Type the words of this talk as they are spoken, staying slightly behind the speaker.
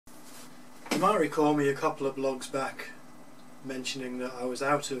might recall me a couple of blogs back mentioning that I was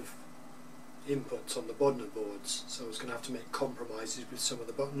out of inputs on the bottom boards, so I was going to have to make compromises with some of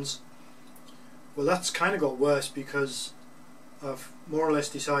the buttons. Well, that's kind of got worse because I've more or less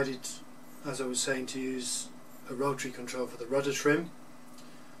decided, as I was saying, to use a rotary control for the rudder trim,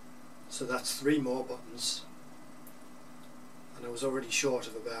 so that's 3 more buttons, and I was already short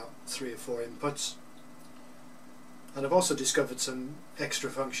of about 3 or 4 inputs. And I've also discovered some extra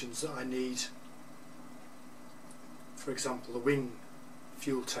functions that I need. For example, the wing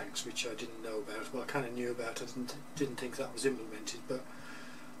fuel tanks, which I didn't know about. Well, I kind of knew about it and didn't think that was implemented. But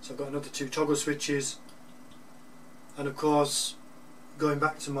so I've got another 2 toggle switches, and of course, going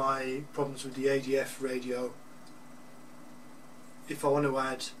back to my problems with the ADF radio, if I want to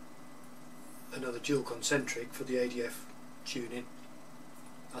add another dual concentric for the ADF tuning,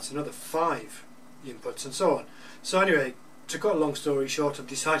 that's another 5 inputs and so on. So anyway, to cut a long story short, I've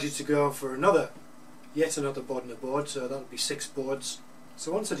decided to go for yet another Bodner board, so that'll be 6 boards.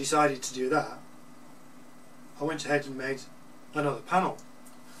 So once I decided to do that, I went ahead and made another panel,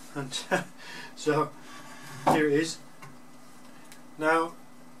 and so here it is. Now,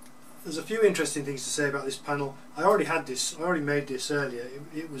 there's a few interesting things to say about this panel. I already made this earlier.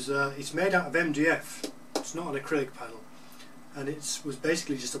 It's made out of MDF. It's not an acrylic panel, and it was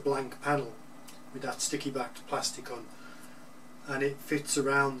basically just a blank panel with that sticky backed plastic on, and it fits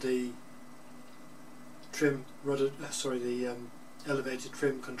around the elevated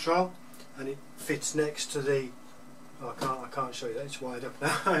trim control, and it fits next to the I can't show you that, it's wide up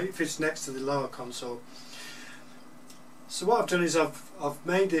now. It fits next to the lower console. So what I've done is I've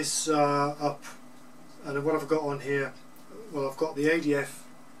made this up, and what I've got on here, well, I've got the ADF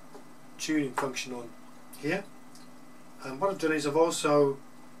tuning function on here, and what I've done is I've also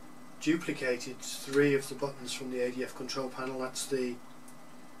duplicated 3 of the buttons from the ADF control panel. That's the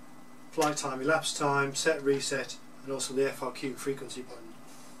flight time, elapsed time, set reset, and also the FRQ frequency button.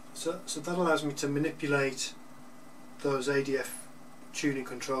 So that allows me to manipulate those ADF tuning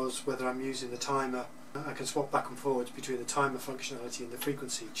controls, whether I'm using the timer. I can swap back and forwards between the timer functionality and the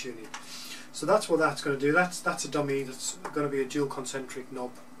frequency tuning. So that's what that's going to do. That's a dummy. That's going to be a dual concentric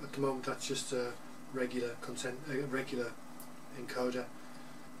knob. At the moment, that's just a regular encoder.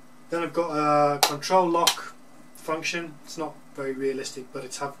 Then I've got a control lock function. It's not very realistic, but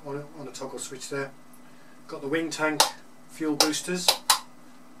it's on a toggle switch there. Got the wing tank fuel boosters,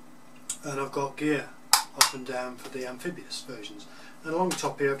 and I've got gear up and down for the amphibious versions. And along the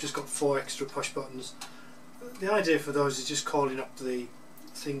top here I've just got 4 extra push buttons. The idea for those is just calling up the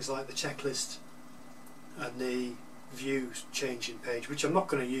things like the checklist and the view changing page, which I'm not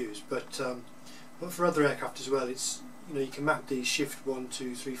going to use, but for other aircraft as well, it's, you know, you can map these shift 1,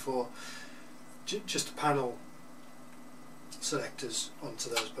 2, 3, 4 just panel selectors onto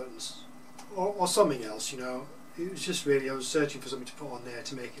those buttons, or something else, you know. It was just really, I was searching for something to put on there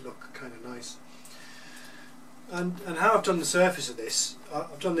to make it look kind of nice. And how I've done the surface of this,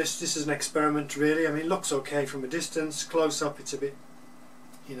 I've done this is an experiment really. I mean, it looks okay from a distance. Close up it's a bit,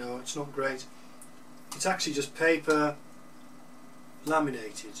 you know, it's not great. It's actually just paper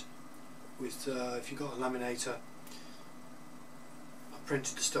laminated with, if you've got a laminator, I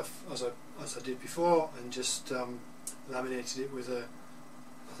printed the stuff as I did before, and just laminated it with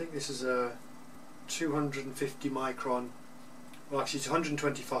I think this is a 250 micron, well actually it's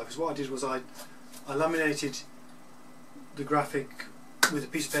 125, because what I did was I laminated the graphic with a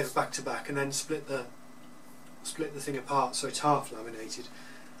piece of paper back to back, and then split the thing apart so it's half laminated.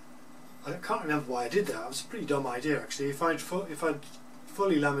 I can't remember why I did that. It was a pretty dumb idea actually. If I'd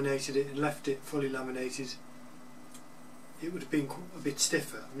fully laminated it and left it fully laminated, it would have been a bit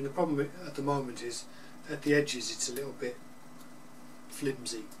stiffer. I mean, the problem at the moment is at the edges it's a little bit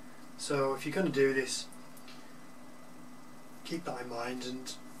flimsy. So if you're going to do this, keep that in mind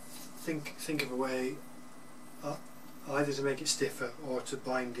and think of a way either to make it stiffer or to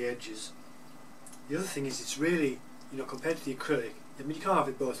bind the edges. The other thing is, it's really, you know, compared to the acrylic, I mean, you can't have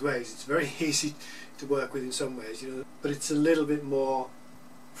it both ways. It's very easy to work with in some ways, you know, but it's a little bit more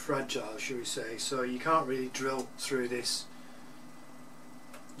fragile, shall we say, so you can't really drill through this.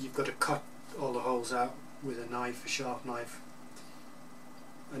 You've got to cut all the holes out with a knife, a sharp knife,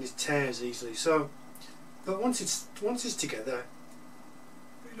 and it tears easily. So, but once it's together,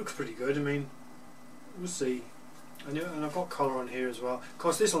 it looks pretty good. I mean, we'll see. And I've got colour on here as well. Of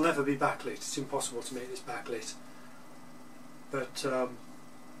course, this will never be backlit. It's impossible to make this backlit. But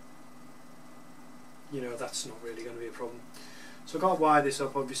you know, that's not really going to be a problem. So I've got to wire this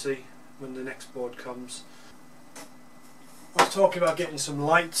up, obviously, when the next board comes. I was talking about getting some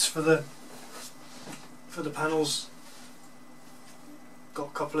lights for the panels. Got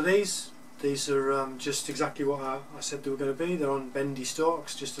a couple of these, These are just exactly what I said they were going to be. They're on bendy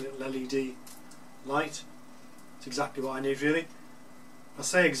stalks, just a little LED light. It's exactly what I need really. I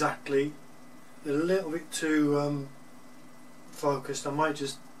say exactly, they're a little bit too focused. I might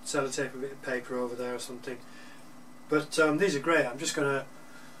just sellotape a bit of paper over there or something. But these are great. I'm just going to,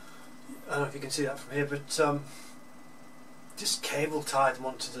 I don't know if you can see that from here, but just cable tie them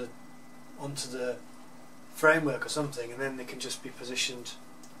onto the framework or something, and then they can just be positioned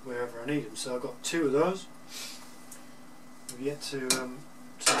wherever I need them. So I've got 2 of those. We've yet to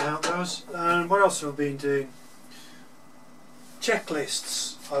mount those. And what else have I been doing?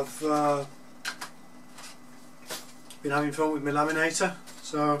 Checklists. I've been having fun with my laminator,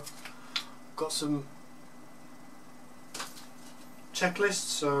 so I've got some checklists.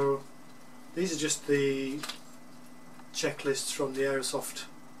 So these are just the checklists from the Aerosoft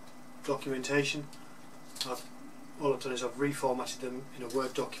documentation. All I've done is I've reformatted them in a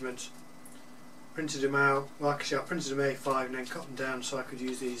Word document, printed them out. Well, actually I printed them A5 and then cut them down so I could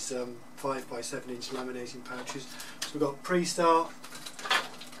use these 5 by 7 inch laminating pouches. So we've got pre-start,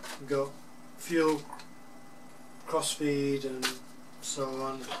 we've got fuel, crossfeed and so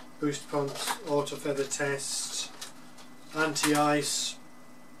on, boost pumps, auto feather test, anti-ice.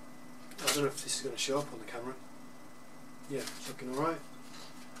 I don't know if this is going to show up on the camera. Yeah, it's looking alright.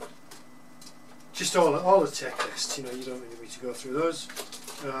 Just all the checklists, you know, you don't really need to go through those.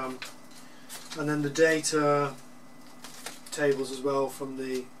 And then the data tables as well from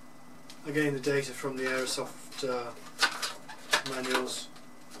the, again the data from the Aerosoft manuals.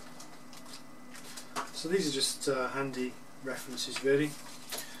 So these are just handy references really.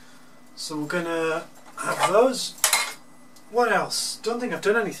 So we're going to have those. What else? Don't think I've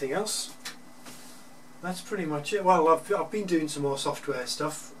done anything else. That's pretty much it. Well, I've been doing some more software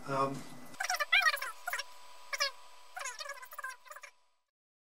stuff.